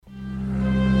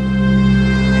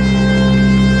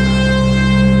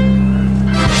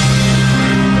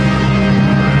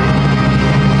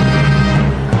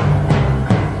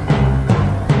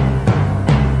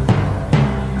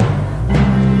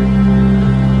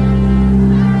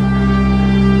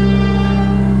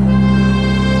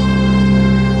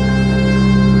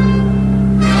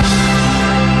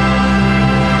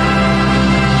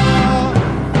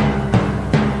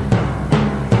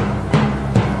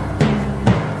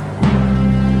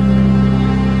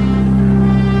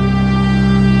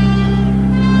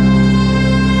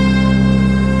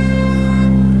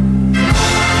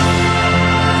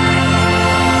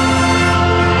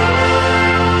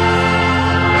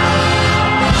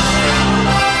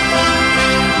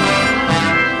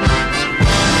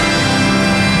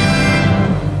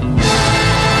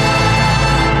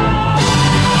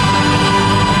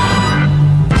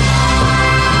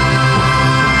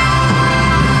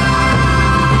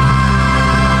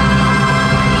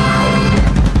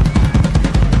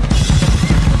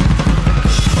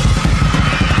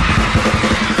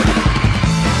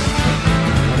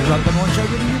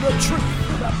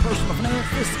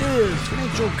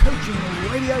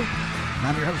Coaching Radio. And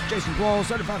I'm your host, Jason Qualls,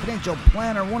 certified financial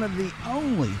planner, one of the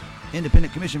only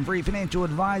independent commission-free financial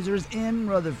advisors in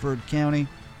Rutherford County.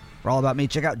 For all about me,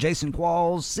 check out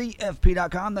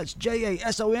jasonquallscfp.com. That's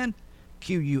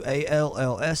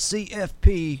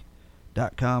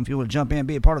JasonQuallsCFP.com. If you want to jump in,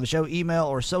 be a part of the show, email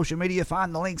or social media,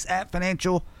 find the links at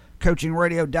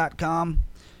financialcoachingradio.com.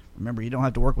 Remember, you don't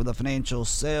have to work with a financial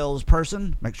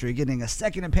salesperson. Make sure you're getting a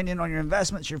second opinion on your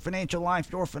investments, your financial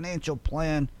life, your financial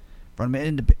plan from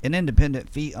an independent,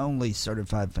 fee-only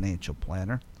certified financial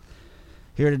planner.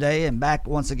 Here today and back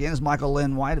once again is Michael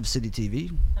Lynn White of City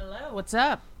TV. Hello, what's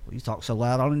up? Well, you talk so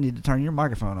loud, I only need to turn your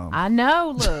microphone on. I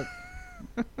know, look.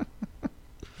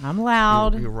 I'm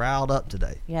loud. You're riled up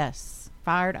today. Yes,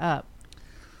 fired up.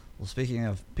 Well, speaking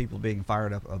of people being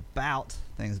fired up about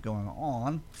things going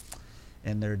on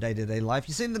in their day-to-day life,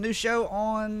 you seen the new show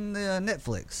on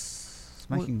Netflix? It's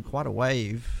making quite a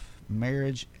wave.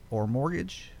 Marriage or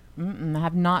Mortgage? I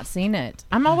have not seen it.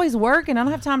 I'm always working. I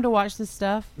don't have time to watch this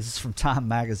stuff. This is from Time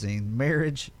Magazine.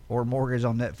 Marriage or Mortgage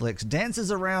on Netflix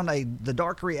dances around the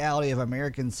dark reality of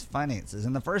Americans' finances.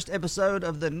 In the first episode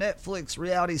of the Netflix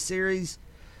reality series,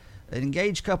 an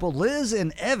engaged couple, Liz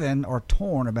and Evan, are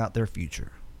torn about their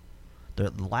future. They're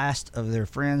the last of their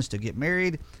friends to get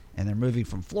married, and they're moving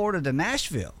from Florida to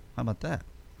Nashville. How about that?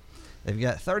 They've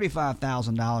got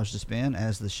 $35,000 to spend,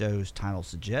 as the show's title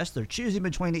suggests. They're choosing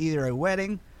between either a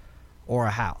wedding or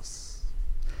a house.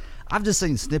 I've just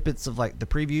seen snippets of like the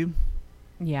preview.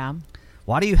 Yeah.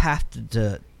 Why do you have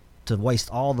to waste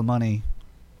all the money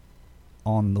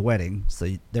on the wedding, so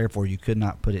therefore you could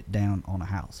not put it down on a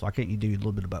house? Why can't you do a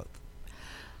little bit of both?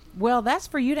 Well, that's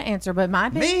for you to answer, but my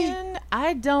opinion,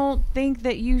 I don't think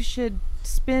that you should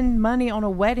spend money on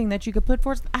a wedding that you could put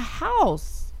towards a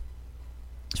house.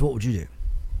 So what would you do?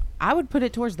 I would put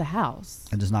it towards the house.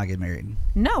 And just not get married?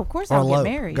 No, of course I'll get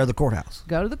married. Go to the courthouse.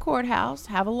 Go to the courthouse,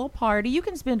 have a little party. You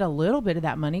can spend a little bit of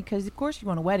that money because, of course, you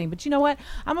want a wedding. But you know what?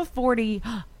 I'm a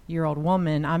 40-year-old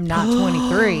woman. I'm not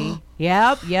 23.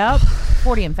 Yep.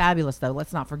 40 and fabulous, though.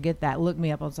 Let's not forget that. Look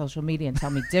me up on social media and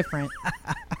tell me different.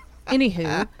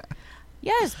 Anywho,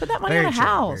 yes, put that money on a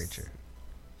house. Very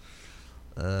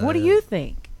true. What do you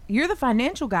think? You're the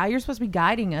financial guy. You're supposed to be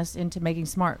guiding us into making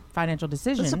smart financial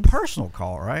decisions. It's a personal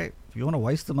call, right? If you want to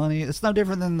waste the money, it's no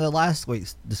different than the last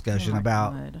week's discussion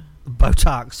about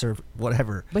Botox or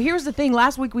whatever. But here's the thing.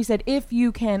 Last week we said if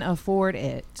you can afford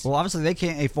it. Well, obviously they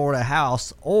can't afford a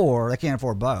house or they can't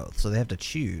afford both, so they have to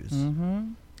choose.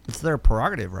 Mm-hmm. It's their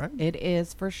prerogative, right? It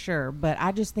is for sure. But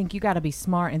I just think you got to be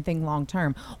smart and think long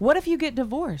term. What if you get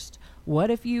divorced?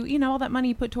 What if you all that money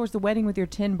you put towards the wedding with your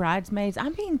 10 bridesmaids?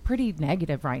 I'm being pretty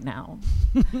negative right now.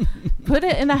 Put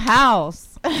it in a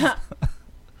house. Let's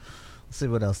see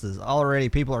what else is. Already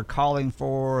people are calling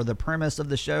for the premise of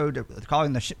the show,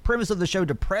 premise of the show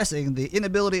depressing. The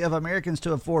inability of Americans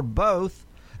to afford both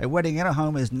a wedding and a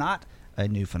home is not a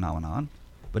new phenomenon,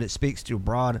 but it speaks to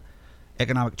broad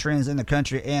economic trends in the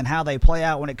country and how they play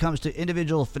out when it comes to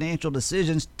individual financial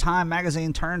decisions. Time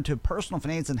Magazine turned to personal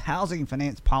finance and housing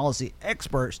finance policy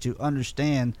experts to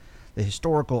understand the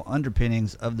historical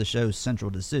underpinnings of the show's central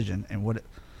decision. And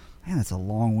that's a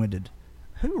long-winded.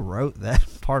 Who wrote that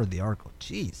part of the article?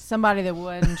 Jeez. Somebody that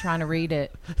wasn't trying to read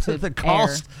it to The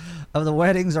cost of the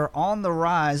weddings are on the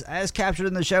rise. As captured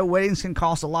in the show, weddings can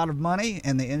cost a lot of money,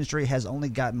 and the industry has only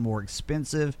gotten more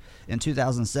expensive. In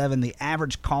 2007, the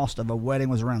average cost of a wedding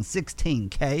was around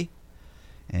 $16,000.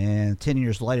 And 10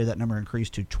 years later, that number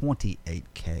increased to $28,000.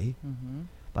 Mm-hmm.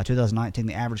 By 2019,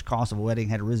 the average cost of a wedding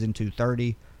had risen to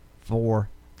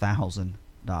 $34,000.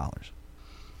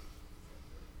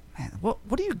 Man,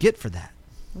 what do you get for that?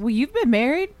 Well, you've been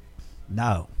married?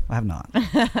 No, I have not.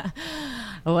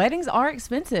 Weddings are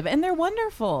expensive, and they're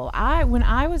wonderful. I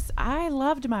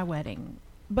loved my wedding,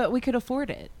 but we could afford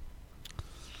it.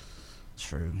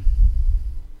 True.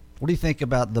 What do you think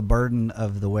about the burden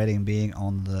of the wedding being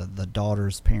on the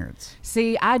daughter's parents?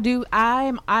 See, I do.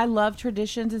 I love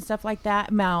traditions and stuff like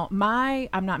that. Now,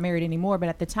 I'm not married anymore, but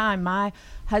at the time, my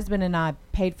husband and I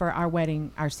paid for our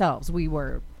wedding ourselves. We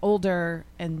were older,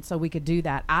 and so we could do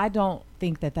that. I don't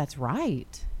think that that's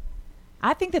right.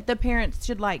 I think that the parents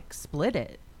should split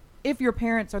it. If your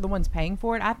parents are the ones paying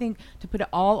for it, I think to put it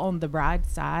all on the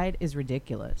bride's side is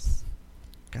ridiculous.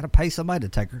 Got to pay somebody to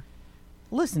take her.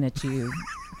 Listen at you.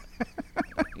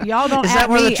 Y'all don't. Is that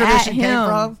where the tradition came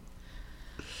from?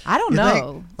 I don't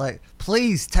know.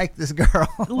 Please take this girl.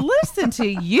 Listen to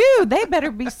you. They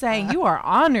better be saying you are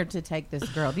honored to take this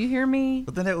girl. Do you hear me?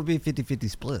 But then it would be 50-50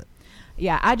 split.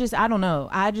 Yeah, I don't know.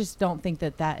 I just don't think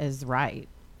that is right.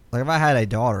 If I had a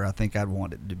daughter, I think I'd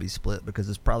want it to be split because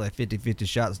it's probably a 50-50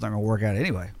 shot that's not going to work out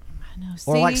anyway. No,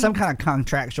 Or like see? some kind of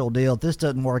contractual deal. If this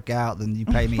doesn't work out, then you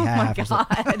pay me half. Oh or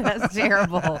something. my God, that's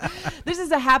terrible. This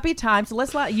is a happy time, so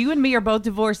let's not. You and me are both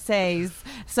divorcees,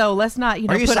 so let's not. Are you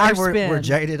put saying our we're spin.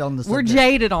 jaded on this? We're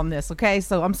jaded on this, okay?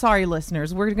 So I'm sorry,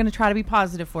 listeners. We're going to try to be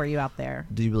positive for you out there.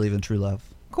 Do you believe in true love?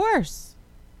 Of course.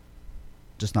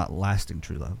 Just not lasting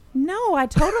true love. No, I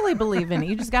totally believe in it.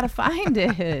 You just got to find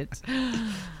it.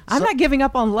 I'm not giving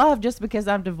up on love just because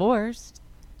I'm divorced.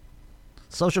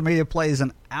 Social media plays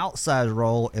an outsized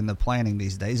role in the planning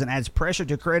these days and adds pressure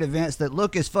to create events that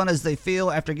look as fun as they feel.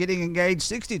 After getting engaged,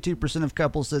 62% of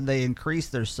couples said they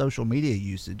increased their social media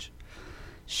usage,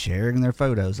 sharing their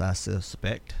photos, I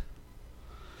suspect.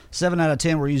 7 out of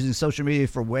 10 were using social media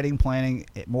for wedding planning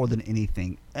more than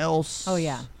anything else. Oh,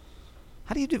 yeah.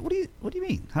 How do you do? What do you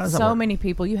mean? How does that So work? many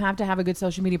people. You have to have a good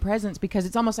social media presence because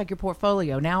it's almost like your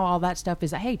portfolio. Now all that stuff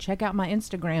is, hey, check out my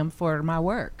Instagram for my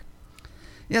work.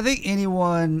 Yeah, I think I'm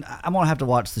going to have to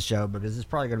watch the show because it's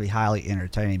probably going to be highly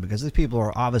entertaining because these people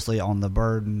are obviously on the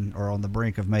burden or on the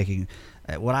brink of making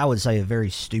what I would say a very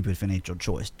stupid financial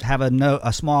choice. Have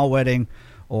a small wedding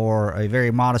or a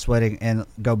very modest wedding and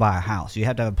go buy a house. You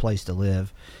have to have a place to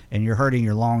live, and you're hurting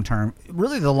your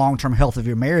the long-term health of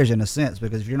your marriage in a sense,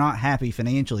 because if you're not happy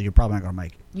financially, you're probably not going to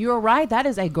make it. You're right. That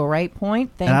is a great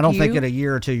point. Thank you. And I don't think in a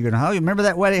year or two you're going to, remember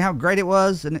that wedding, how great it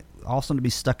was, and also to be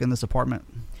stuck in this apartment.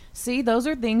 See, those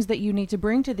are things that you need to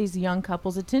bring to these young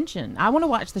couples' attention. I want to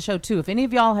watch the show, too. If any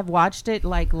of y'all have watched it,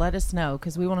 let us know,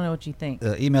 because we want to know what you think.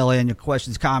 Email in your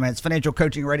questions, comments,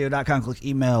 financialcoachingradio.com. Click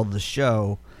email the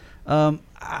show.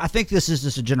 I think this is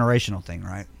just a generational thing,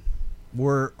 right?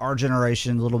 Our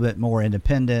generation a little bit more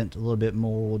independent, a little bit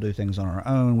more we'll do things on our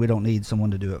own. We don't need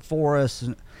someone to do it for us.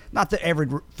 Not that every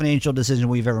financial decision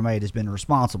we've ever made has been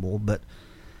responsible, but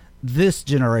this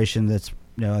generation that's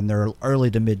in their early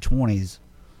to mid 20s,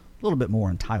 a little bit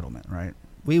more entitlement, right?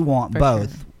 We want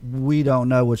both. Sure. We don't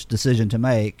know which decision to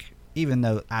make, even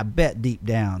though I bet deep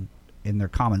down in their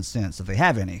common sense, if they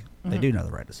have any, they do know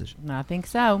the right decision. I think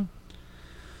so.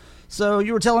 So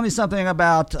you were telling me something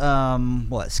about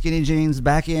skinny jeans,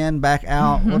 back in, back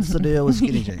out. What's the deal with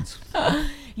skinny jeans?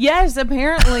 Yes,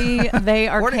 apparently they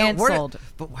are canceled.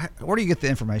 Where do you get the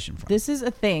information from? This is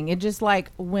a thing. It just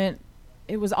went.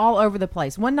 It was all over the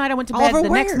place. One night I went to bed. The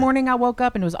next morning I woke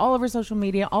up and it was all over social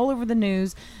media, all over the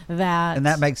news. And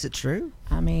that makes it true?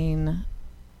 I mean,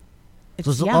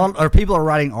 or people are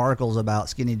writing articles about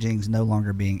skinny jeans no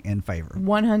longer being in favor.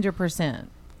 100%.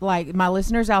 My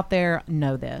listeners out there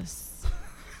know this.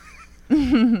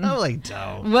 No, they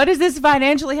don't. What does this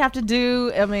financially have to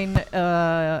do? I mean,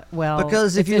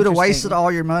 because if you would have wasted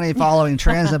all your money following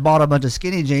trends and bought a bunch of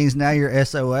skinny jeans, now you're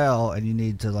SOL and you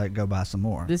need to go buy some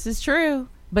more. This is true.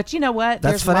 But you know what?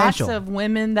 That's There's financial. Lots of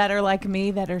women that are like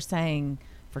me that are saying,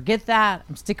 forget that.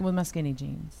 I'm sticking with my skinny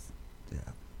jeans. Yeah.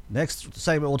 Next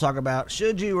segment, we'll talk about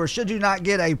should you or should you not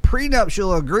get a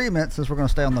prenuptial agreement, since we're going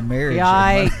to stay on the marriage.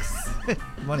 Yikes.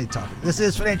 Money topic. This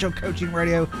is Financial Coaching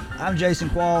Radio. I'm Jason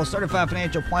Qualls, certified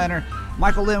financial planner.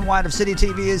 Michael Lynn White of City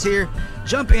TV is here.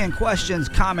 Jump in, questions,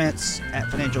 comments at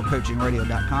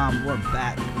financialcoachingradio.com. We're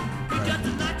back. Just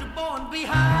as like you're born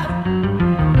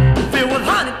behind, filled with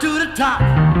honey to the top.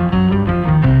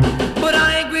 But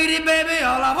I ain't greedy, baby.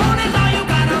 All I want is all you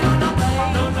got.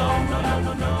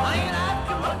 No. I ain't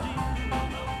after much.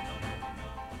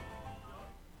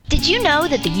 Did you know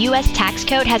that the U.S. tax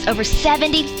code has over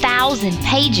 70,000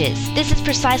 pages? This is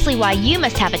precisely why you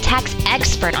must have a tax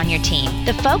expert on your team.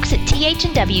 The folks at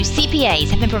TH&W CPAs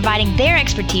have been providing their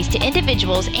expertise to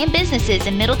individuals and businesses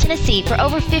in Middle Tennessee for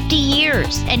over 50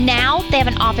 years. And now they have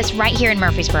an office right here in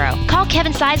Murfreesboro. Call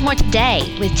Kevin Sizemore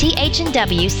today with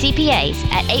TH&W CPAs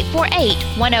at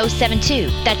 848-1072.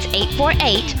 That's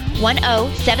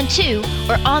 848-1072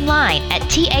 or online at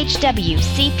thwcpa.com.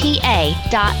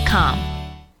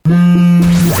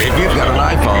 If you've got an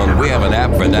iPhone, we have an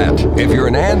app for that. If you're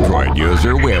an Android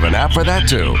user, we have an app for that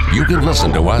too. You can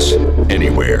listen to us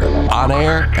anywhere, on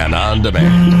air and on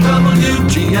demand.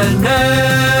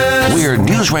 WGNS. We are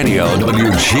News Radio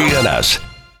WGNS.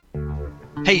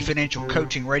 Hey, Financial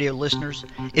Coaching Radio listeners.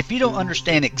 If you don't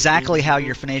understand exactly how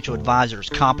your financial advisor is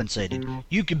compensated,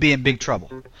 you could be in big trouble.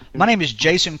 My name is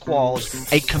Jason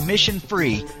Qualls, a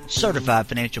commission-free certified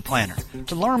financial planner.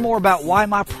 To learn more about why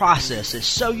my process is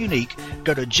so unique,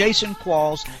 go to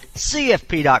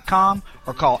jasonquallscfp.com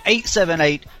or call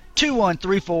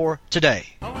 878-2134 today.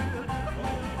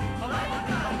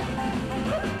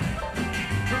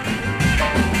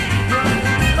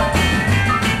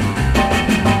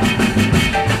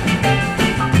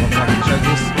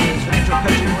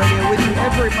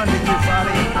 Every Monday through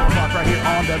Friday at 4 o'clock right here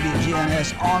on WGNS.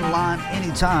 us online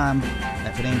anytime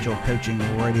at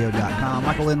financialcoachingradio.com.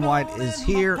 Michael Lynn White is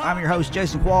here. I'm your host,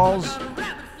 Jason Qualls,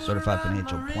 certified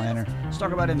financial planner. Let's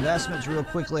talk about investments real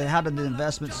quickly. How did the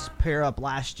investments pair up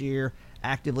last year?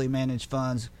 Actively managed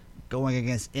funds going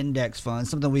against index funds,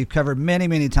 something we've covered many,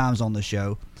 many times on the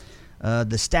show. The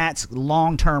stats,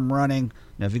 long-term running,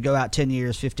 if you go out 10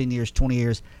 years, 15 years, 20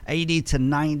 years, 80 to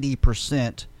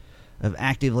 90% of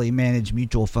actively managed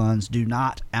mutual funds do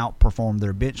not outperform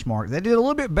their benchmark. They did a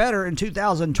little bit better in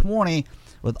 2020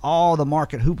 with all the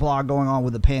market hoopla going on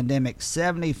with the pandemic.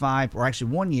 75, or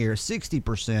actually 1 year,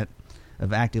 60%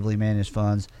 of actively managed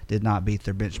funds did not beat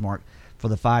their benchmark. For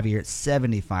the 5 year, it's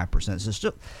 75%. So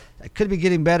still, it could be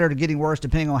getting better to getting worse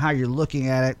depending on how you're looking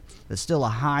at it. It's still a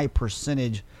high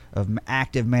percentage of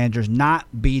active managers not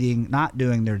doing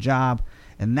their job.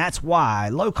 And that's why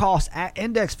low-cost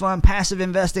index fund passive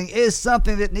investing is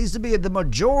something that needs to be the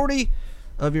majority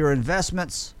of your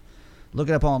investments. Look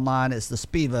it up online. It's the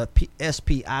SPIVA,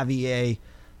 S-P-I-V-A.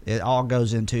 It all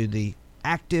goes into the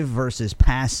active versus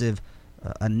passive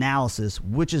analysis,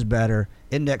 which is better,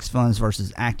 index funds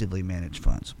versus actively managed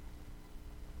funds.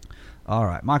 All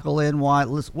right, Michael Lynn White,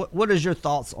 what is your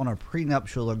thoughts on a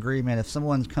prenuptial agreement? If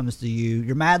someone comes to you,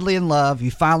 you're madly in love, you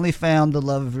finally found the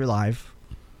love of your life,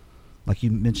 like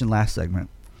you mentioned last segment,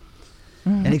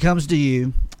 and he comes to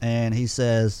you and he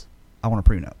says, I want a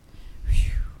prenup.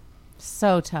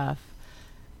 So tough.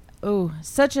 Oh,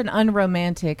 such an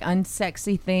unromantic,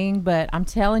 unsexy thing, but I'm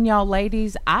telling y'all,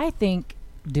 ladies, I think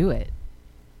do it.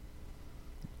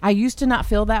 I used to not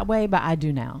feel that way, but I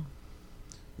do now.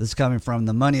 This is coming from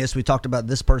The Moneyest. We talked about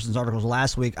this person's articles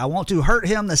last week. I want to hurt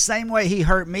him the same way he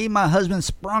hurt me. My husband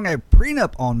sprung a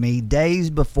prenup on me days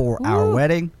before our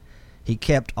wedding. He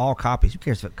kept all copies. Who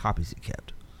cares what copies he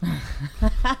kept?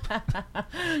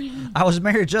 I was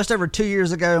married just over 2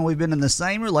 years ago, and we've been in the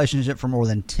same relationship for more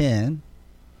than 10.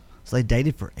 So they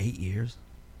dated for 8 years.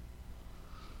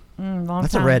 Long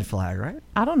That's time. a red flag, right?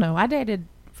 I don't know. I dated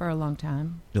for a long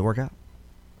time. Did it work out?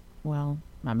 Well,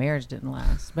 my marriage didn't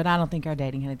last, but I don't think our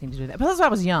dating had anything to do with that. But that's why I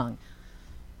was young.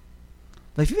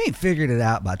 But if you ain't figured it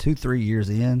out by 2-3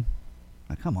 years in,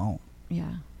 come on.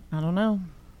 Yeah, I don't know.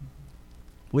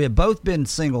 We have both been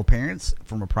single parents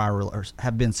from a prior, or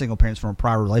have been single parents from a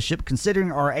prior relationship.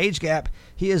 Considering our age gap,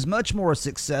 he is much more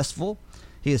successful.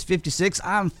 He is 56.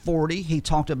 I'm 40. He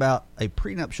talked about a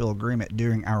prenuptial agreement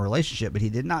during our relationship, but he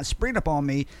did not spring up on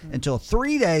me until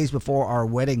 3 days before our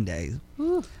wedding day.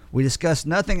 We discussed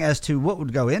nothing as to what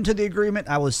would go into the agreement.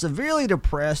 I was severely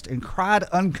depressed and cried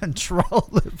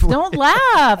uncontrollably. Don't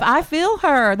laugh. I feel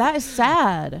her. That is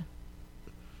sad.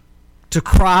 To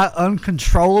cry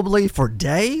uncontrollably for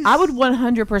days? I would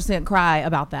 100% cry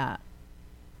about that.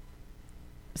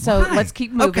 So Why? let's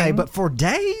keep moving. Okay, but for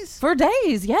days? For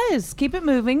days, yes. Keep it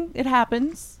moving. It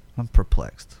happens. I'm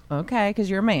perplexed. Okay, because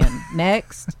you're a man.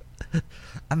 Next.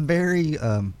 I'm very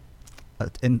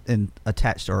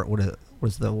attached, or what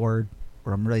was the word?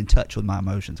 Where I'm really in touch with my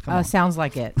emotions. Come on. Sounds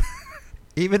like it.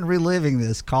 Even reliving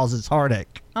this causes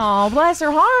heartache. Oh, bless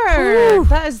her heart.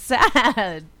 That is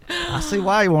sad. I see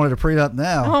why he wanted a prenup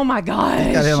now. Oh, my gosh.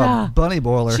 He got him a bunny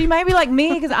boiler. She may be like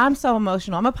me because I'm so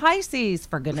emotional. I'm a Pisces,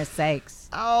 for goodness sakes.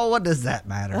 Oh, what does that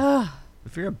matter?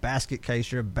 If you're a basket case,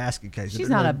 you're a basket case. She's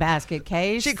not a basket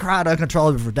case. She cried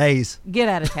uncontrollably for days. Get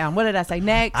out of town. What did I say?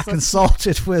 Next. I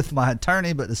consulted with my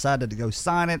attorney, but decided to go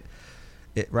sign it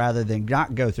rather than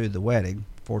not go through the wedding.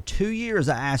 For 2 years,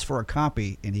 I asked for a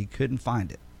copy, and he couldn't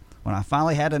find it. When I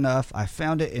finally had enough, I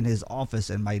found it in his office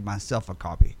and made myself a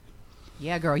copy.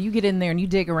 Yeah, girl, you get in there and you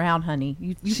dig around, honey.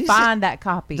 You She find that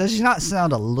copy. Does she not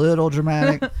sound a little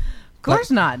dramatic? Of course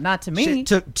not to me.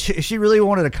 She really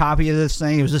wanted a copy of this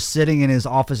thing. It was just sitting in his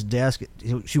office desk.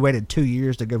 She waited 2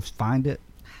 years to go find it.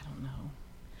 I don't know.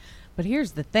 But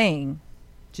here's the thing.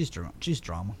 She's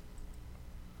drama.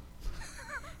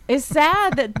 It's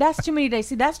sad that that's too many days.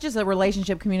 See, that's just a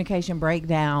relationship communication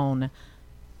breakdown.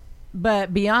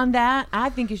 But beyond that, I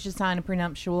think you should sign a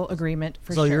prenuptial agreement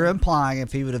for sure. So you're implying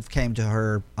if he would have came to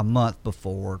her a month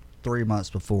before, 3 months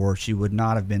before, she would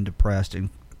not have been depressed and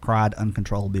cried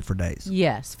uncontrollably for days.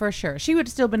 Yes, for sure. She would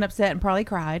have still been upset and probably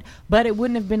cried, but it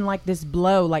wouldn't have been like this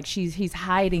blow, like he's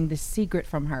hiding this secret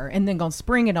from her and then gonna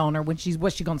spring it on her when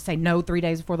what's she gonna say no 3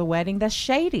 days before the wedding? That's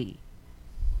shady.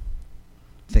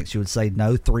 Think she would say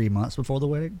no 3 months before the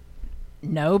wedding?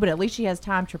 No, but at least she has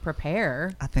time to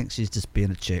prepare. I think she's just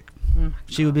being a chick.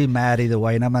 She would be mad either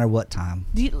way, no matter what time.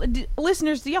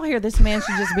 Listeners, do y'all hear this man?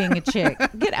 She's just being a chick.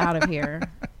 Get out of here.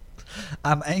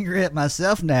 I'm angry at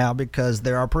myself now because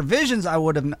there are provisions I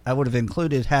would have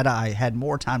included had I had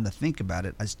more time to think about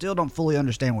it. I still don't fully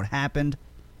understand what happened.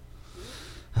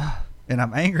 And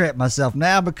I'm angry at myself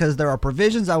now because there are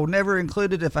provisions I would never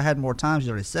included if I had more time. She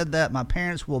already said that. My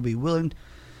parents will be willing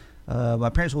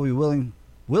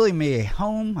me a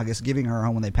home, I guess giving her a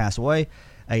home when they pass away,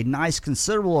 a nice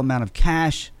considerable amount of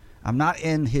cash. I'm not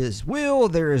in his will.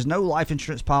 There is no life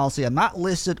insurance policy. I'm not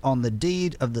listed on the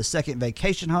deed of the second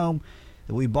vacation home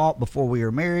that we bought before we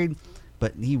were married,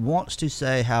 but he wants to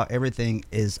say how everything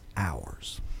is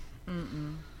ours.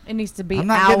 It needs to be ours. I'm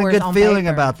not getting a good feeling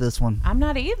paper. about this one. I'm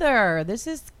not either. This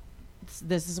is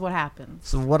what happens.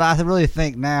 So what I really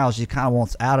think now is she kind of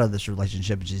wants out of this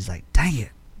relationship, and she's like, dang it.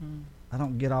 I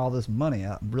don't get all this money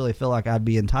I really feel like I'd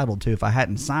be entitled to if I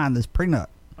hadn't signed this prenup.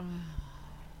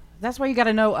 That's why you got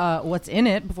to know what's in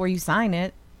it before you sign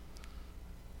it.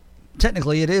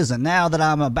 Technically, it isn't. Now that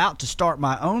I'm about to start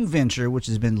my own venture, which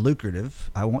has been lucrative,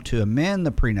 I want to amend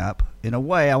the prenup in a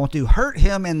way. I want to hurt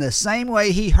him in the same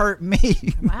way he hurt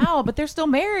me. Wow, but they're still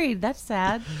married. That's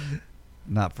sad.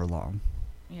 Not for long.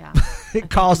 Yeah. It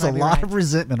caused a lot right. of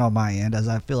resentment on my end, as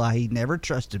I feel like he never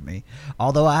trusted me.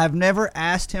 Although I have never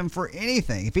asked him for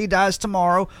anything. If he dies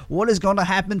tomorrow, what is going to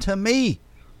happen to me?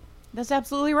 That's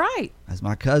absolutely right. As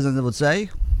my cousin would say,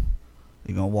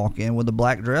 you're going to walk in with a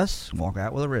black dress and walk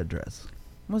out with a red dress.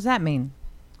 What does that mean?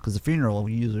 Because the funeral,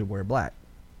 we usually wear black.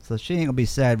 So she ain't going to be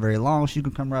sad very long. She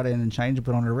can come right in and change and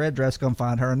put on her red dress, go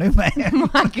find her a new man. Oh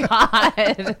my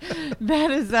God.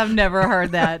 I've never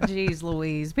heard that. Jeez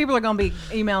Louise. People are going to be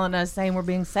emailing us saying we're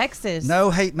being sexist.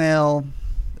 No hate mail.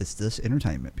 It's this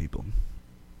entertainment, people.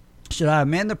 Should I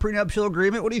amend the prenuptial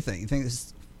agreement? What do you think? You think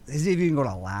is he even going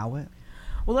to allow it?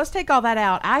 Well, let's take all that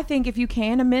out. I think if you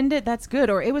can amend it, that's good.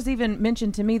 Or it was even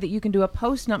mentioned to me that you can do a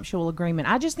postnuptial agreement.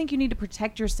 I just think you need to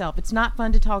protect yourself. It's not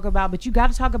fun to talk about, but you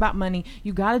got to talk about money.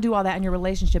 You got to do all that in your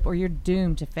relationship or you're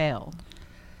doomed to fail.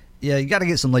 Yeah, you got to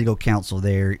get some legal counsel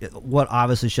there. What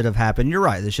obviously should have happened, you're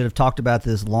right. They should have talked about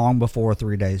this long before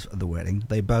 3 days of the wedding.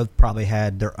 They both probably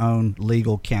had their own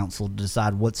legal counsel to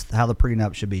decide how the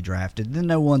prenup should be drafted. Then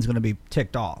no one's going to be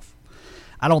ticked off.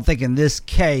 I don't think in this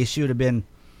case she would have been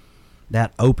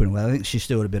that open. Well, I think she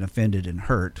still would have been offended and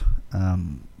hurt.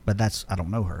 But I don't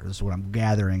know her. This is what I'm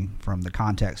gathering from the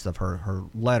context of her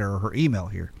letter or her email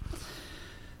here.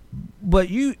 But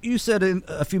you said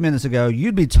a few minutes ago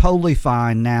you'd be totally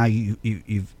fine now.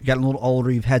 You've gotten a little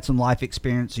older. You've had some life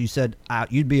experience. You said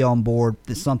you'd be on board.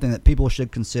 It's something that people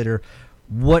should consider.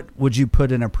 What would you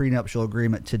put in a prenuptial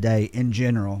agreement today in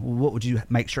general? What would you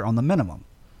make sure on the minimum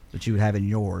that you would have in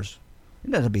yours?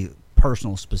 It doesn't be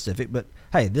personal specific, but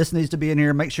hey, this needs to be in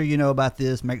here. Make sure you know about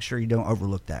this. Make sure you don't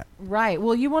overlook that. Right.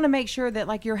 Well, you want to make sure that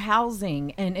like your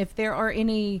housing and if there are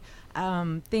any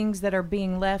things that are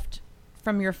being left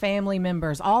from your family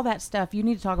members, all that stuff, you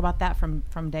need to talk about that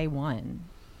from day one.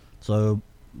 So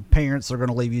parents are going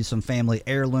to leave you some family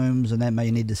heirlooms, and that may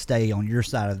need to stay on your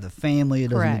side of the family. It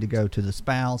doesn't Correct. need to go to the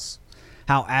spouse.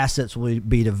 How assets will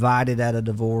be divided at a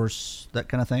divorce, that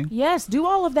kind of thing. Yes, do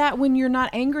all of that when you're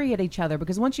not angry at each other,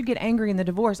 because once you get angry in the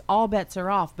divorce, all bets are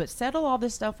off. But settle all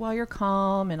this stuff while you're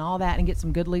calm and all that, and get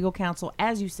some good legal counsel,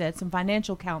 as you said, some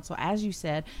financial counsel, as you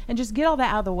said, and just get all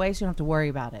that out of the way so you don't have to worry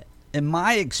about it. In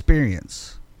my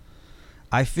experience,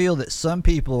 I feel that some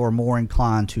people are more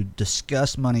inclined to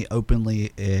discuss money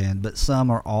openly, but some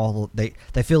are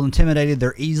they feel intimidated.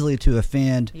 They're easily to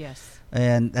offend. Yes.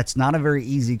 And that's not a very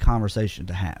easy conversation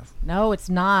to have. No, it's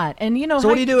not. And So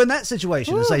what do you do in that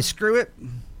situation? To say, screw it?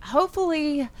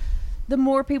 Hopefully, the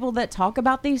more people that talk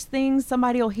about these things,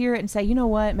 somebody will hear it and say, you know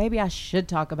what, maybe I should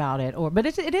talk about it. But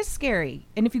it is scary.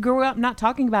 And if you grow up not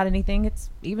talking about anything, it's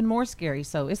even more scary.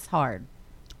 So it's hard.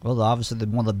 Well, obviously,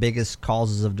 one of the biggest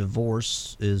causes of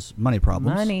divorce is money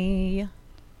problems. Money.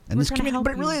 And We're this gonna help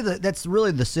but you. really, that's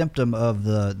really the symptom of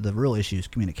the real issue is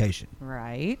communication.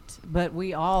 Right. But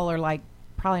we all are like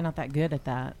probably not that good at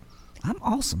that. I'm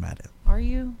awesome at it. Are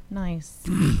you? Nice.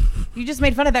 You just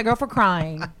made fun of that girl for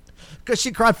crying. Because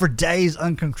she cried for days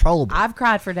uncontrollably. I've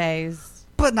cried for days.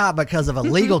 But not because of a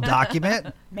legal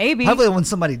document. Maybe. Hopefully when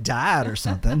somebody died or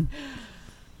something.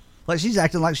 Like she's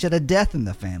acting like she had a death in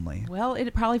the family. Well,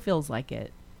 it probably feels like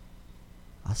it.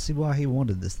 I see why he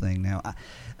wanted this thing now.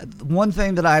 One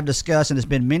thing that I've discussed, and it's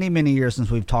been many, many years since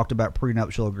we've talked about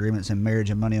prenuptial agreements and marriage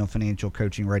and money on Financial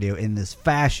Coaching Radio in this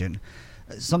fashion.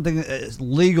 Something that's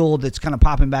legal that's kind of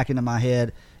popping back into my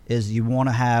head is you want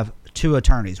to have two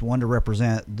attorneys, one to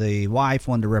represent the wife,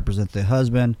 one to represent the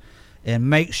husband, and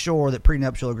make sure that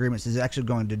prenuptial agreements is actually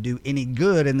going to do any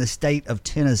good in the state of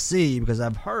Tennessee, because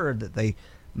I've heard that they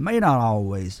may not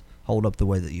always hold up the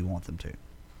way that you want them to.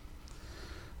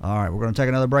 All right, we're going to take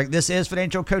another break. This is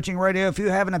Financial Coaching Radio. If you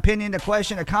have an opinion, a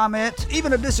question, a comment,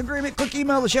 even a disagreement, click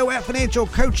email the show at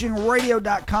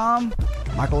financialcoachingradio.com.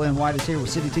 Michael N. White is here with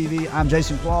City TV. I'm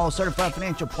Jason Qualls, certified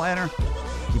financial planner.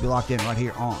 Keep you locked in right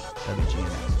here on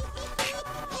WGNS.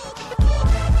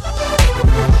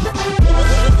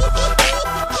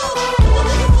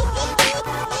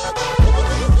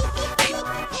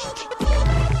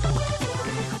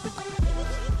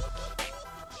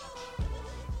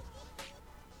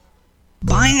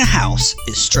 Buying a house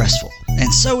is stressful,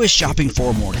 and so is shopping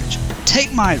for a mortgage.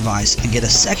 Take my advice and get a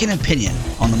second opinion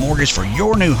on the mortgage for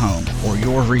your new home or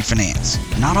your refinance.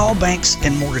 Not all banks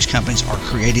and mortgage companies are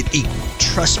created equal.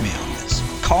 Trust me on this.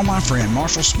 Call my friend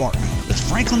Marshall Sparkman with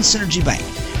Franklin Synergy Bank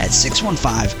at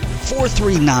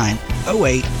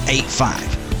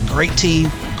 615-439-0885. Great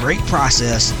team, great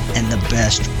process, and the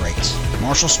best rates.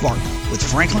 Marshall Sparkman with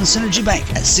Franklin Synergy Bank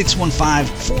at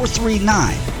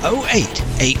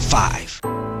 615-439-0885.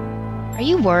 Are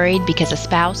you worried because a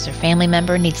spouse or family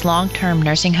member needs long-term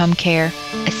nursing home care?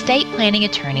 Estate planning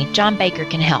attorney John Baker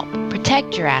can help.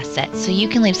 Protect your assets so you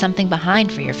can leave something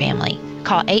behind for your family.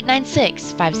 Call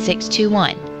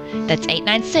 896-5621. That's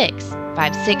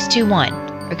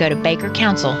 896-5621. Or go to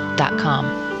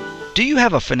bakercounsel.com. Do you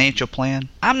have a financial plan?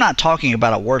 I'm not talking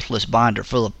about a worthless binder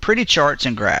full of pretty charts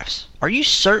and graphs. Are you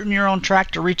certain you're on track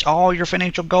to reach all your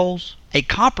financial goals? A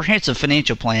comprehensive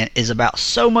financial plan is about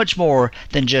so much more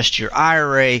than just your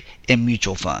IRA and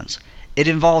mutual funds. It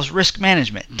involves risk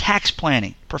management, tax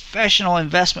planning, professional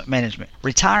investment management,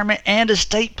 retirement, and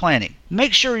estate planning.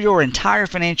 Make sure your entire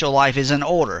financial life is in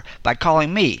order by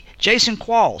calling me, Jason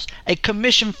Qualls, a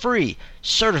commission-free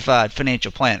certified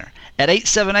financial planner, at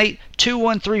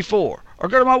 878-2134, or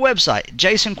go to my website,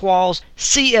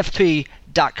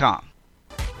 jasonquallscfp.com.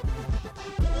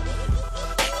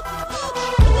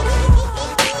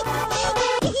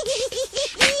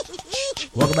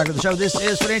 Welcome back to the show. This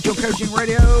is Financial Coaching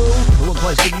Radio, the one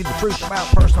place giving you the truth about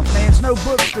personal finance. No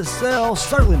books to sell,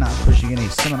 certainly not pushing any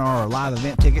seminar or live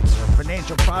event tickets for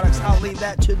financial products. I'll leave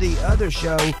that to the other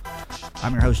show.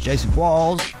 I'm your host, Jason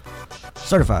Qualls,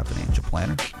 certified financial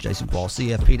planner,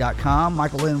 jasonquallscfp.com.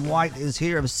 Michael N. White is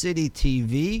here of City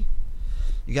TV.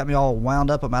 You got me all wound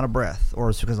up. I'm out of breath. Or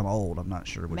it's because I'm old. I'm not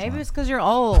sure which Maybe one. it's because you're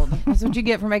old. That's what you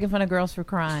get for making fun of girls for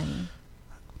crying.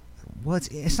 Well,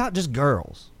 it's not just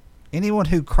girls. Anyone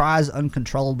who cries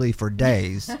uncontrollably for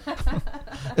days,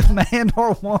 man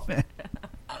or woman.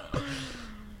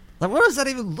 Like, what does that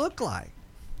even look like?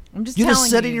 I'm just You telling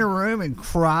just sit you. in your room and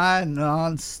cry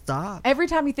nonstop. Every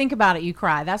time you think about it, you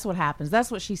cry. That's what happens.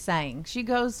 That's what she's saying. She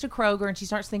goes to Kroger and she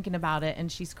starts thinking about it and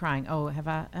she's crying. Oh, have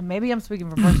I? Maybe I'm speaking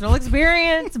from personal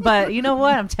experience, but you know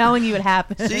what? I'm telling you it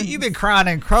happens. See, you've been crying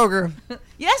in Kroger.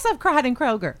 Yes, I've cried in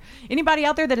Kroger. Anybody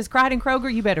out there that has cried in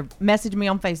Kroger, you better message me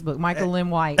on Facebook, Michael Lynn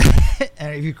White.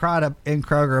 And if you cried up in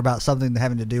Kroger about something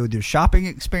having to do with your shopping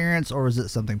experience, or is it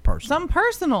something personal? Something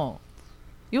personal.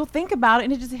 You'll think about it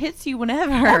and it just hits you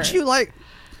whenever. Aren't you like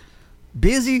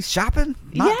busy shopping,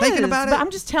 not thinking about it? But I'm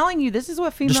just telling you, this is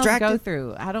what females Distracted? go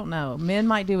through. I don't know. Men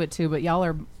might do it too, but y'all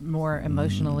are more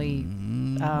emotionally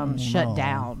shut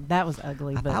down. That was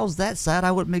ugly. If But I was that sad,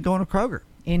 I wouldn't be going to Kroger.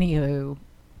 anywho,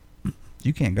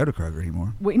 You can't go to Kroger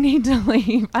anymore. we need to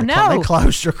leave. I They know.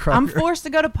 closed your Kroger. I'm forced to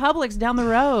go to Publix down the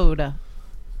road. Oh,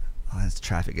 the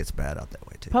traffic gets bad out that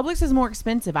way too. Publix is more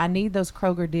expensive. I need those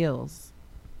Kroger deals.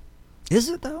 Is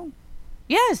it though?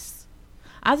 Yes.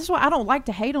 That's why I don't like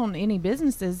to hate on any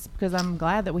businesses because I'm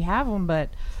glad that we have them, but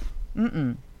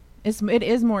it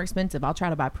is more expensive. I'll try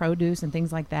to buy produce and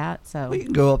things like that. So Well, you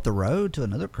can go up the road to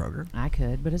another Kroger. I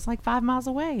could, but it's like 5 miles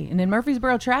away. And in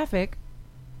Murfreesboro traffic,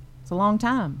 it's a long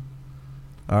time.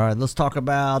 All right, let's talk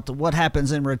about what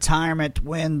happens in retirement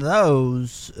when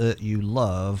those you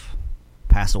love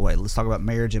pass away. Let's talk about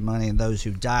marriage and money and those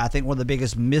who die. I think one of the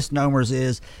biggest misnomers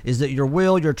is that your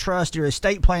will, your trust, your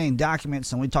estate planning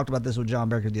documents, and we talked about this with John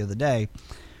Baker the other day,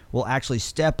 will actually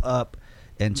step up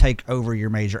and take over your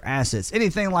major assets.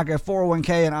 Anything like a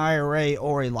 401k, an IRA,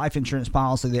 or a life insurance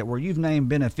policy that where you've named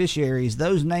beneficiaries,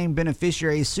 those named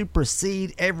beneficiaries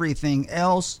supersede everything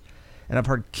else. And I've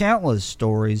heard countless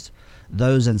stories.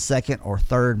 Those in second or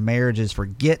third marriages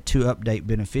forget to update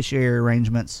beneficiary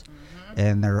arrangements,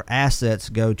 and their assets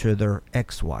go to their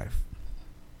ex-wife.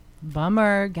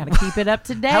 Bummer. Got to keep it up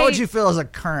to date. How would you feel as a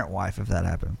current wife if that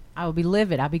happened? I would be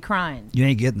livid. I'd be crying. You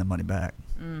ain't getting the money back.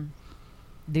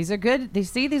 These are good.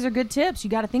 These are good tips. You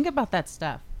got to think about that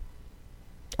stuff.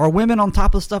 Are women on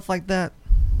top of stuff like that?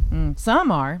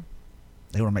 Some are.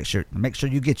 They want to make sure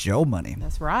you get your money.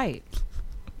 That's right.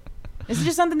 It's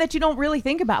just something that you don't really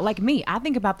think about. Like me, I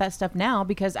think about that stuff now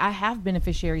because I have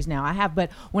beneficiaries now.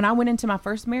 But when I went into my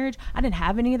first marriage, I didn't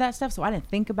have any of that stuff, so I didn't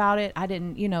think about it. I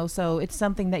didn't, so it's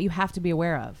something that you have to be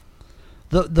aware of.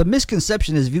 The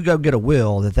misconception is if you go get a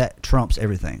will that trumps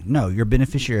everything. No, your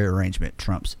beneficiary arrangement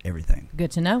trumps everything.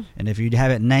 Good to know. And if you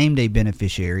haven't named a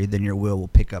beneficiary, then your will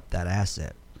pick up that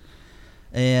asset.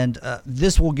 And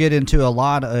this will get into a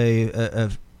lot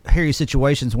of hairy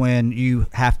situations when you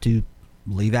have to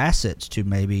leave assets to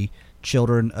maybe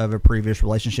children of a previous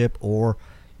relationship, or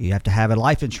you have to have a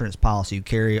life insurance policy you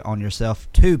carry on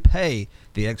yourself to pay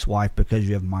the ex-wife because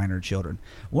you have minor children.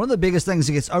 One of the biggest things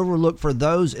that gets overlooked for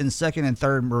those in second and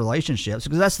third relationships,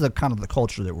 because that's the kind of the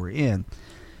culture that we're in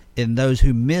those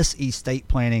who miss estate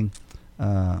planning,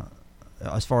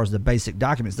 as far as the basic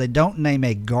documents, they don't name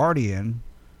a guardian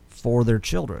for their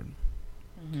children.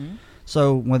 Mm-hmm.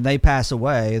 So when they pass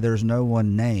away, there's no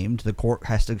one named. The court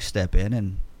has to step in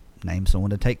and name someone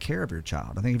to take care of your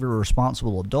child. I think if you're a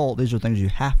responsible adult, these are things you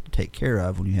have to take care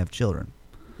of when you have children.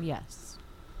 Yes.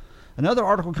 Another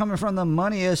article coming from the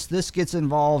Moneyest, this gets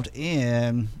involved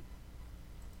in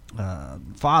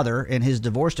father and his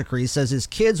divorce decree, says his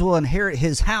kids will inherit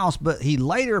his house, but he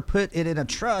later put it in a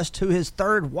trust to his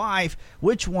third wife.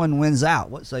 Which one wins out?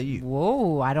 What say you?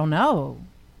 Whoa, I don't know.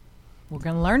 We're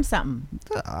going to learn something.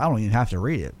 I don't even have to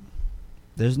read it.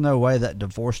 There's no way that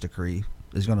divorce decree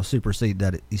is going to supersede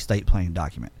that estate planning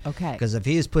document. Okay. Because if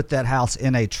he has put that house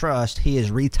in a trust, he has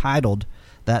retitled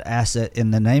that asset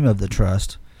in the name of the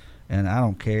trust, and I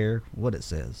don't care what it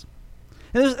says.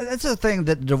 That's the thing,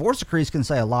 that divorce decrees can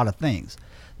say a lot of things.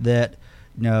 That,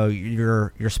 you know,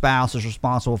 your spouse is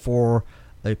responsible for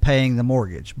paying the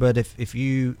mortgage, but if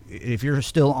you're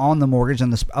still on the mortgage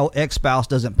and the ex-spouse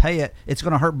doesn't pay it, it's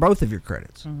going to hurt both of your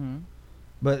credits. Mm-hmm.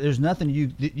 But there's nothing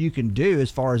you can do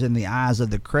as far as in the eyes of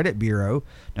the credit bureau,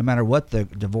 no matter what the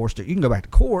divorce. You can go back to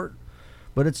court,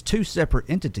 but it's two separate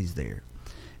entities there.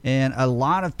 And a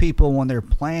lot of people, when they're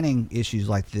planning issues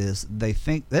like this, they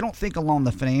don't think along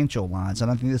the financial lines, and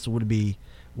I think this would be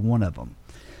one of them.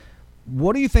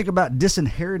 What do you think about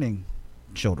disinheriting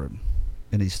children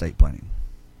in estate planning?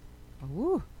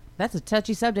 Ooh, that's a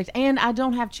touchy subject, and I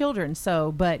don't have children,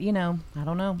 so, but, you know, I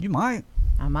don't know. You might.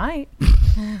 I might.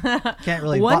 Can't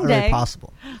really. One day, really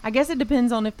possible. I guess it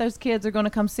depends on if those kids are going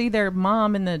to come see their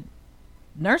mom in the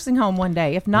nursing home one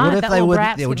day. If not, what if that they little would?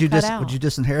 brat's Yeah, would getting you cut out. would you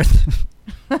disinherit them?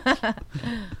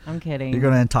 I'm kidding. You're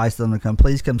going to entice them to come.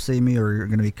 Please come see me, or you're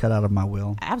going to be cut out of my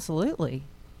will. Absolutely.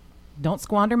 Don't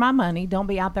squander my money. Don't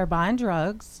be out there buying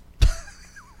drugs.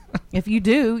 If you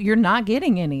do, you're not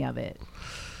getting any of it.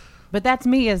 But that's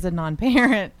me as a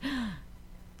non-parent.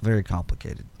 Very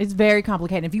complicated. It's very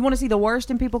complicated. If you want to see the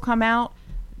worst in people come out,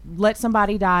 let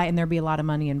somebody die and there'll be a lot of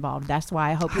money involved. That's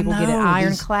why I hope people get it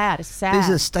ironclad. It's sad. These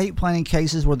estate planning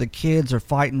cases where the kids are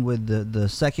fighting with the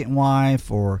second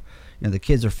wife, or the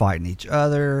kids are fighting each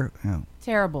other.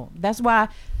 Terrible. That's why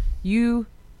you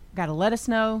got to let us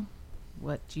know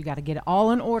what you got to get it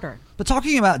all in order. But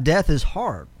talking about death is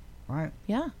hard, right?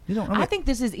 Yeah. You don't know. I think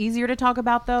this is easier to talk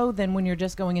about, though, than when you're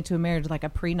just going into a marriage like a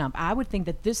prenup. I would think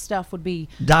that this stuff would be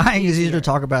dying is easier to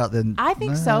talk about than. I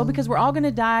think so, because we're all going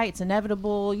to die. It's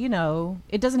inevitable.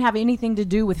 It doesn't have anything to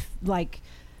do with like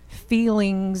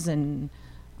feelings and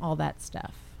all that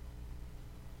stuff.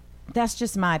 That's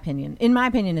just my opinion. In my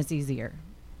opinion, it's easier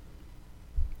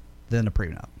than a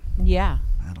prenup. Yeah.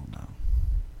 I don't know.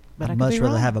 But I'd much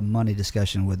rather have a money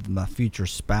discussion with my future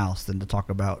spouse than to talk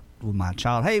about with my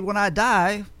child. Hey, when I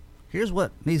die, here's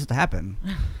what needs to happen.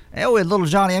 Oh, and little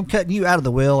Johnny, I'm cutting you out of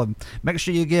the will, and make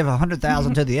sure you give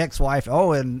 $100,000 to the ex-wife.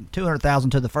 Oh, and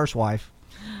 $200,000 to the first wife.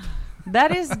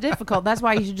 That is difficult. That's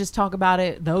why you should just talk about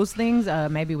it. Those things,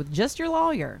 maybe with just your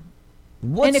lawyer.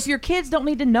 And if your kids don't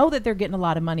need to know that they're getting a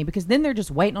lot of money, because then they're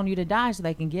just waiting on you to die so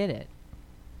they can get it.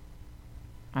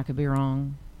 I could be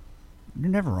wrong. You're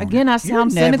never wrong. Again, I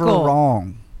sound You're cynical. never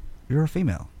wrong. You're a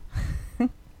female.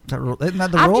 Isn't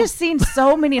that the I've rule? just seen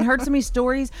so many and heard so many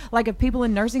stories like of people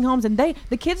in nursing homes, and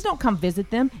the kids don't come visit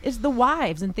them. It's the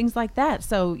wives and things like that.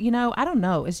 So, I don't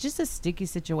know. It's just a sticky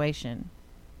situation.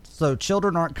 So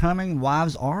children aren't coming,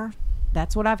 wives are?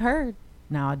 That's what I've heard.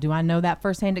 Now, do I know that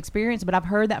firsthand experience? But I've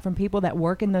heard that from people that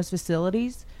work in those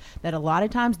facilities, that a lot of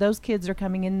times those kids are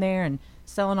coming in there and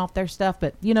selling off their stuff.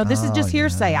 But, this is just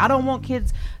hearsay. I don't want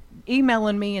kids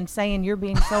emailing me and saying you're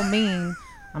being so mean.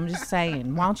 I'm just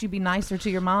saying, why don't you be nicer to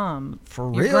your mom?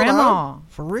 For your real? grandma. Though?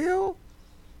 For real?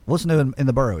 What's new in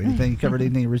the borough? Anything? You covered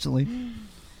anything recently?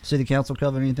 City council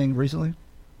covered anything recently?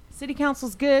 City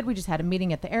Council's good. We just had a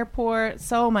meeting at the airport.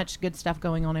 So much good stuff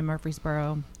going on in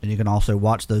Murfreesboro. And you can also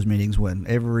watch those meetings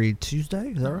every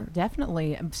Tuesday? Is that right?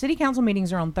 Definitely. City Council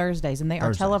meetings are on Thursdays, and they are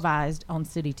Thursdays. televised on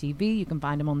City TV. You can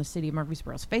find them on the City of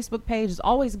Murfreesboro's Facebook page. It's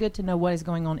always good to know what is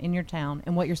going on in your town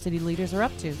and what your city leaders are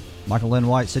up to. Michael Lynn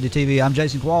White, City TV. I'm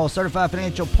Jason Qualls, Certified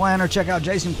Financial Planner. Check out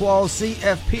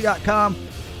jasonquallscfp.com.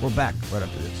 We're back right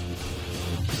after this.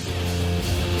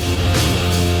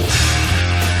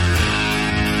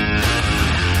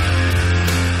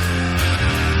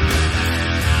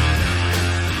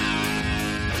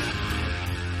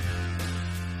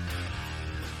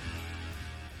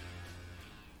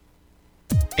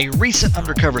 A recent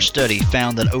undercover study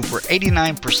found that over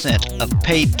 89% of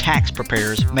paid tax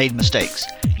preparers made mistakes.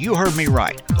 You heard me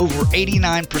right, over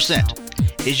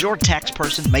 89%. Is your tax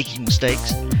person making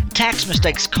mistakes? Tax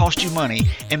mistakes cost you money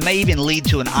and may even lead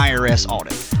to an IRS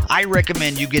audit. I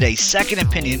recommend you get a second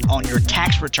opinion on your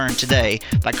tax return today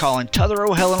by calling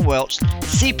Tutherow Helen Welch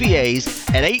CPAs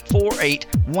at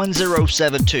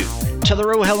 848-1072.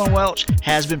 Tutherow Helen Welch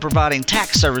has been providing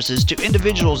tax services to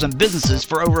individuals and businesses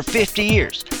for over 50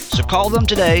 years. So call them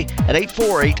today at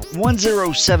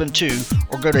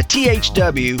 848-1072 or go to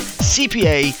thwcpa.com.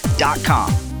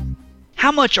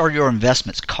 How much are your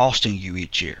investments costing you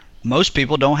each year? Most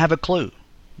people don't have a clue.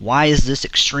 Why is this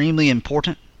extremely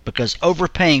important? Because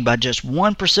overpaying by just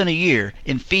 1% a year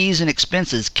in fees and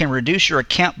expenses can reduce your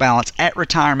account balance at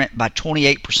retirement by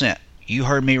 28%. You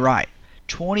heard me right.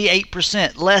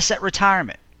 28% less at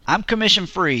retirement. I'm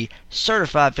commission-free,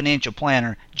 certified financial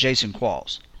planner Jason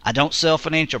Qualls. I don't sell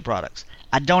financial products.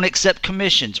 I don't accept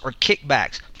commissions or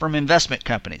kickbacks from investment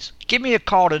companies. Give me a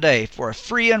call today for a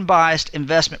free unbiased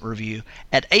investment review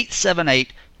at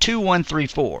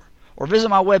 878-2134 or visit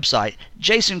my website,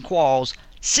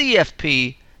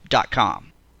 jasonquallscfp.com.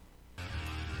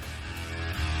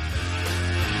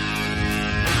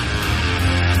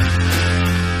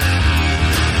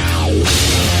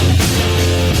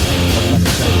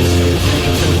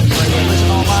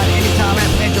 Listen online anytime at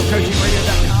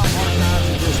financialcoachingradio.com.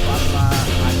 Spotify,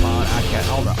 iPod, iCat,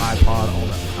 all the iPod, all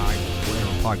the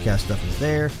whatever podcast stuff is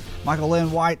there. Michael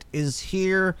Lynn White is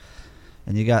here,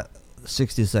 and you got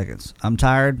 60 seconds. I'm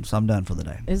tired, so I'm done for the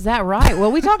day. Is that right?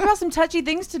 Well, we talked about some touchy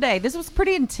things today. This was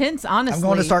pretty intense, honestly. I'm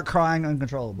going to start crying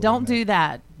uncontrollably. Don't do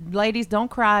that. Ladies, don't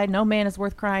cry. No man is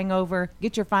worth crying over.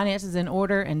 Get your finances in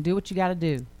order and do what you got to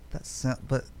do.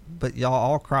 But y'all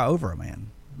all cry over a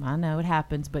man. I know it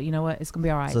happens, but you know what? It's going to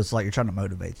be all right. So it's like you're trying to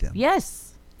motivate them.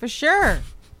 Yes, for sure.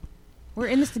 We're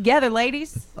in this together,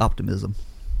 ladies. Optimism.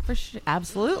 For sure.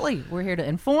 Absolutely. We're here to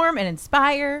inform and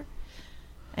inspire.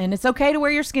 And it's okay to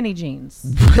wear your skinny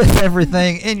jeans.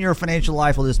 Everything in your financial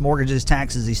life, whether it's mortgages,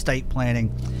 taxes, estate planning,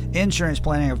 insurance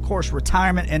planning, of course,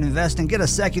 retirement and investing. Get a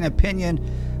second opinion.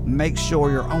 Make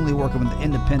sure you're only working with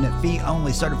independent,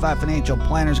 fee-only certified financial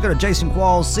planners. Go to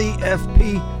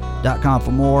jasonquallscfp.com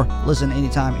for more. Listen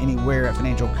anytime, anywhere at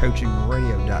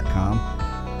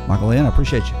financialcoachingradio.com. Michael Lynn, I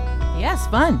appreciate you. Yes,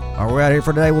 fun. All right, we're out here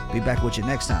for today. We'll be back with you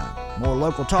next time. More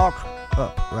local talk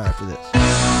up right after this.